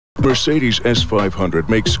Mercedes S500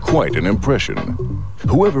 makes quite an impression.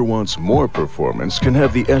 Whoever wants more performance can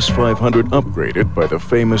have the S500 upgraded by the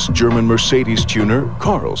famous German Mercedes tuner,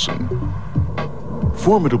 Carlsson.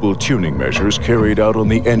 Formidable tuning measures carried out on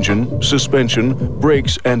the engine, suspension,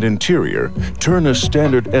 brakes, and interior turn a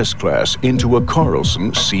standard S-Class into a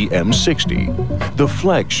Carlsson CM60, the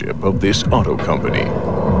flagship of this auto company.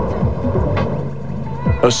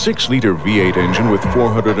 A 6-liter V8 engine with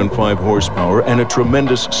 405 horsepower and a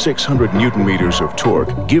tremendous 600 Newton-meters of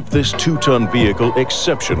torque give this 2-ton vehicle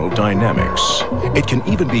exceptional dynamics. It can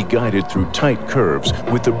even be guided through tight curves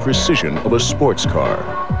with the precision of a sports car.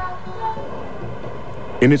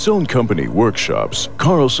 In its own company workshops,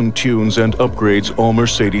 Carlsson tunes and upgrades all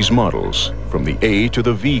Mercedes models, from the A to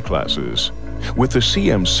the V classes. With the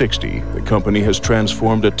CM60, the company has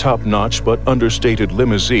transformed a top-notch but understated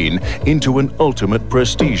limousine into an ultimate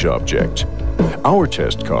prestige object. Our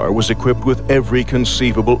test car was equipped with every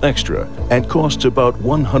conceivable extra and costs about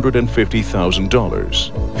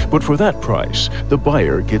 $150,000. But for that price, the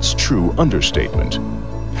buyer gets true understatement.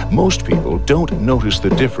 Most people don't notice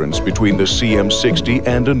the difference between the CM60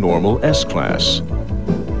 and a normal S-Class.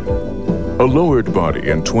 A lowered body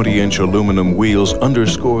and 20-inch aluminum wheels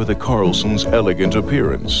underscore the Carlsson's elegant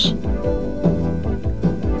appearance.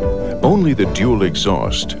 Only the dual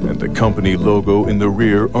exhaust and the company logo in the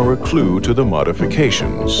rear are a clue to the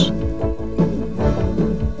modifications.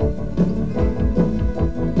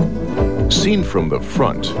 Seen from the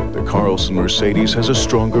front, the Carlsson Mercedes has a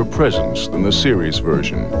stronger presence than the series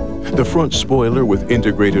version. The front spoiler with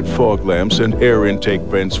integrated fog lamps and air intake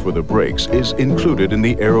vents for the brakes is included in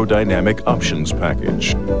the aerodynamic options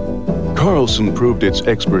package. Carlsson proved its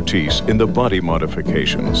expertise in the body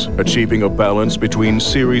modifications, achieving a balance between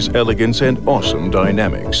series elegance and awesome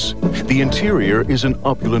dynamics. The interior is an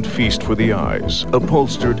opulent feast for the eyes,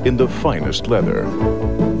 upholstered in the finest leather.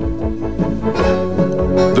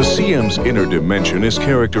 The CM's inner dimension is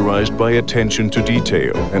characterized by attention to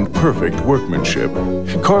detail and perfect workmanship.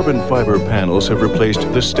 Carbon fiber panels have replaced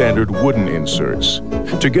the standard wooden inserts.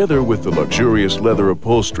 Together with the luxurious leather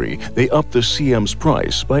upholstery, they up the CM's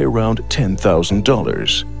price by around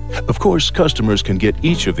 $10,000. Of course, customers can get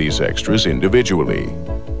each of these extras individually.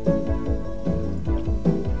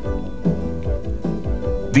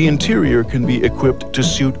 The interior can be equipped to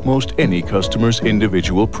suit most any customer's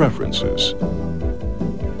individual preferences.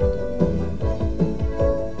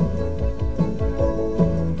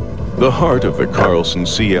 The heart of the Carlsson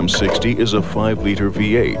CM60 is a 5-liter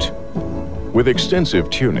V8. With extensive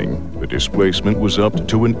tuning, the displacement was upped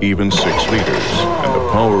to an even 6 liters, and the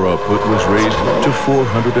power output was raised to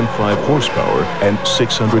 405 horsepower and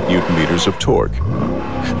 600 Newton-meters of torque.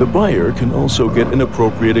 The buyer can also get an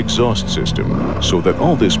appropriate exhaust system so that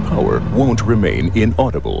all this power won't remain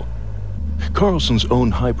inaudible. Carlsson's own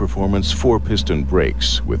high-performance 4-piston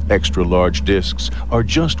brakes with extra-large discs are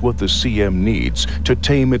just what the CM needs to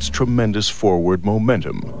tame its tremendous forward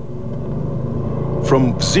momentum.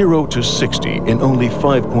 From 0 to 60 in only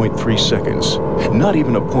 5.3 seconds, not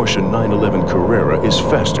even a Porsche 911 Carrera is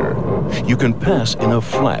faster. You can pass in a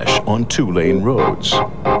flash on 2-lane roads.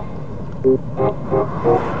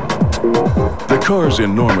 The car's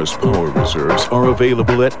enormous power reserves are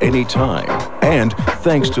available at any time and,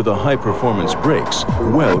 thanks to the high-performance brakes,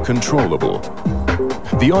 well controllable.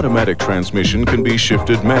 The automatic transmission can be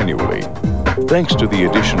shifted manually. Thanks to the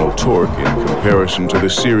additional torque in comparison to the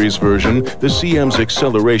series version, the CM's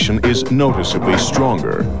acceleration is noticeably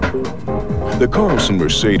stronger. The Carlsson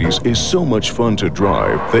Mercedes is so much fun to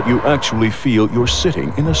drive that you actually feel you're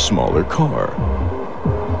sitting in a smaller car.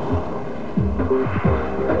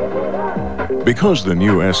 Because the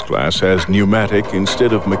new S-Class has pneumatic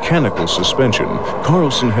instead of mechanical suspension,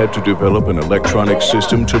 Carlsson had to develop an electronic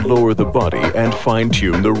system to lower the body and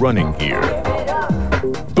fine-tune the running gear.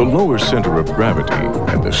 The lower center of gravity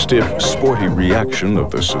and the stiff, sporty reaction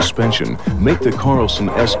of the suspension make the Carlsson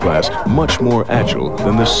S-Class much more agile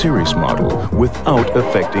than the series model without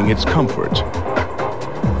affecting its comfort.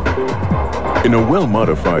 In a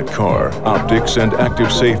well-modified car, optics and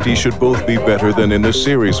active safety should both be better than in the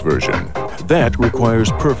series version. That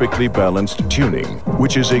requires perfectly balanced tuning,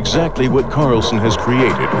 which is exactly what Carlsson has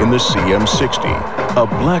created in the CM60, a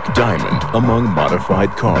black diamond among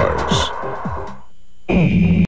modified cars.